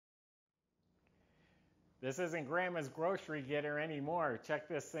This isn't Grandma's grocery getter anymore. Check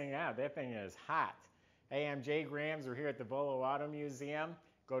this thing out. That thing is hot. Hey, I'm Jay Grams. We're here at the Volo Auto Museum.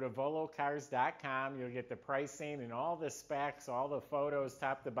 Go to volocars.com. You'll get the pricing and all the specs, all the photos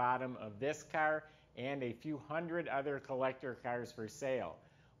top to bottom of this car and a few hundred other collector cars for sale.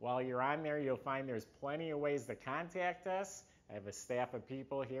 While you're on there, you'll find there's plenty of ways to contact us. I have a staff of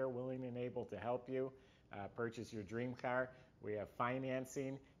people here willing and able to help you purchase your dream car. We have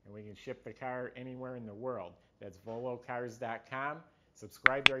financing, and we can ship the car anywhere in the world. That's volocars.com.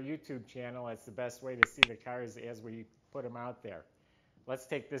 Subscribe to our YouTube channel. That's the best way to see the cars as we put them out there. Let's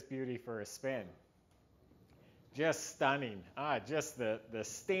take this beauty for a spin. Just stunning. Just the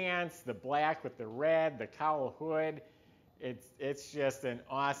stance, the black with the red, the cowl hood. It's just an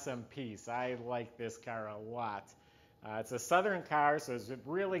awesome piece. I like this car a lot. It's a Southern car, so it's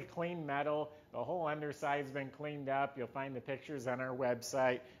really clean metal. The whole underside's been cleaned up. You'll find the pictures on our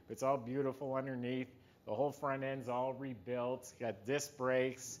website. It's all beautiful underneath. The whole front end's all rebuilt. It's got disc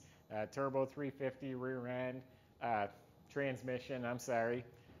brakes, turbo 350 rear end, transmission,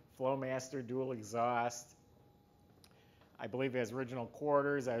 Flowmaster dual exhaust. I believe it has original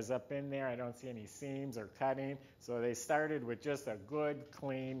quarters. I was up in there. I don't see any seams or cutting. So they started with just a good,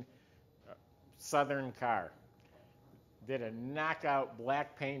 clean Southern car. Did a knockout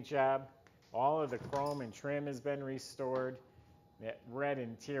black paint job. All of the chrome and trim has been restored. That red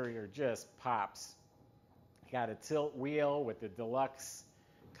interior just pops. Got a tilt wheel with the deluxe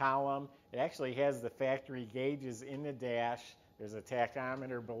column. It actually has the factory gauges in the dash. There's a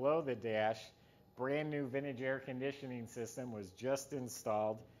tachometer below the dash. Brand new vintage air conditioning system was just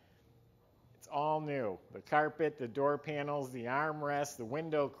installed. It's all new. The carpet, the door panels, the armrest, the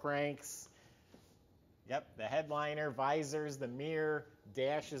window cranks. Yep, the headliner, visors, the mirror,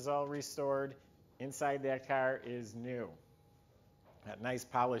 dash is all restored. Inside that car is new. Got nice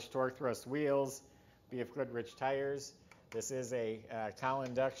polished torque thrust wheels, B.F. Goodrich tires. This is a cowl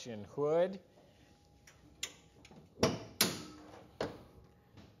induction hood.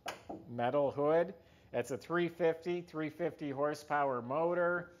 Metal hood. It's a 350 horsepower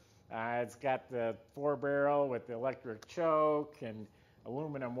motor. It's got the 4-barrel with the electric choke and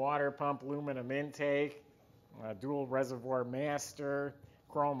aluminum water pump, aluminum intake, dual reservoir master,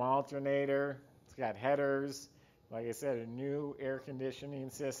 chrome alternator. It's got headers. Like I said, a new air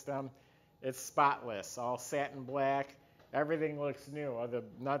conditioning system. It's spotless, all satin black. Everything looks new. All the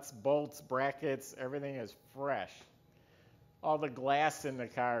nuts, bolts, brackets, everything is fresh. All the glass in the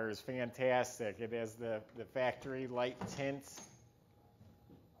car is fantastic. It has the factory light tints.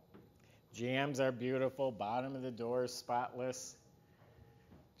 Jambs are beautiful. Bottom of the door is spotless.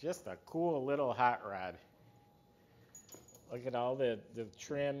 Just a cool little hot rod. Look at all the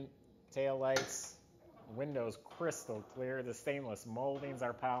trim, taillights. Windows crystal clear. The stainless moldings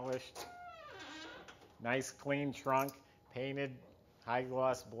are polished. Nice clean trunk, painted high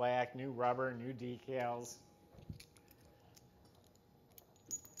gloss black, new rubber, new decals.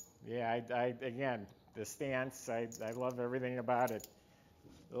 Yeah, again, the stance, I love everything about it.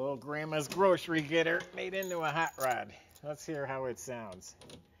 The little Grandma's grocery getter made into a hot rod. Let's hear how it sounds.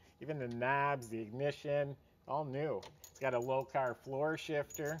 Even the knobs, the ignition, all new. It's got a low car floor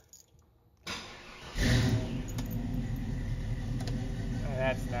shifter. Oh,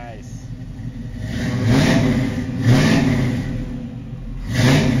 that's nice.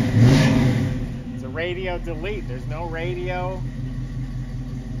 It's a radio delete. There's no radio.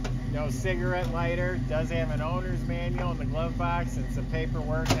 No cigarette lighter. Does have an owner's manual in the glove box and some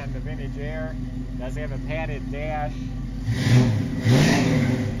paperwork on the vintage air. Does have a padded dash.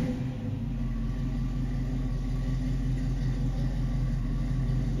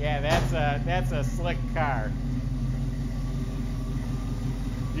 Yeah, that's a slick car.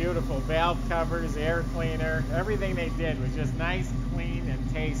 Beautiful valve covers, air cleaner. Everything they did was just nice, clean,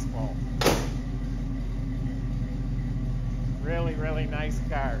 and tasteful. Really, really nice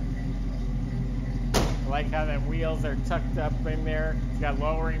car. I like how the wheels are tucked up in there. It's got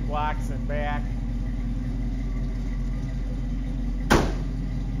lowering blocks in back.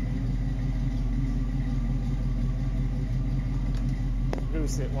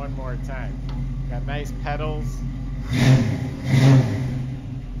 Goose it one more time. Got nice pedals.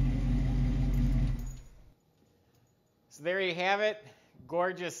 So there you have it.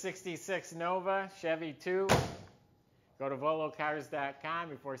 Gorgeous 66 Nova, Chevy 2. Go to volocars.com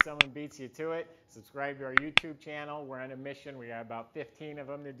before someone beats you to it. Subscribe to our YouTube channel. We're on a mission. We got about 15 of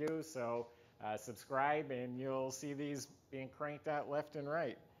them to do, so subscribe and you'll see these being cranked out left and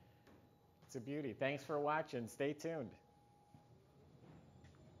right. It's a beauty. Thanks for watching. Stay tuned.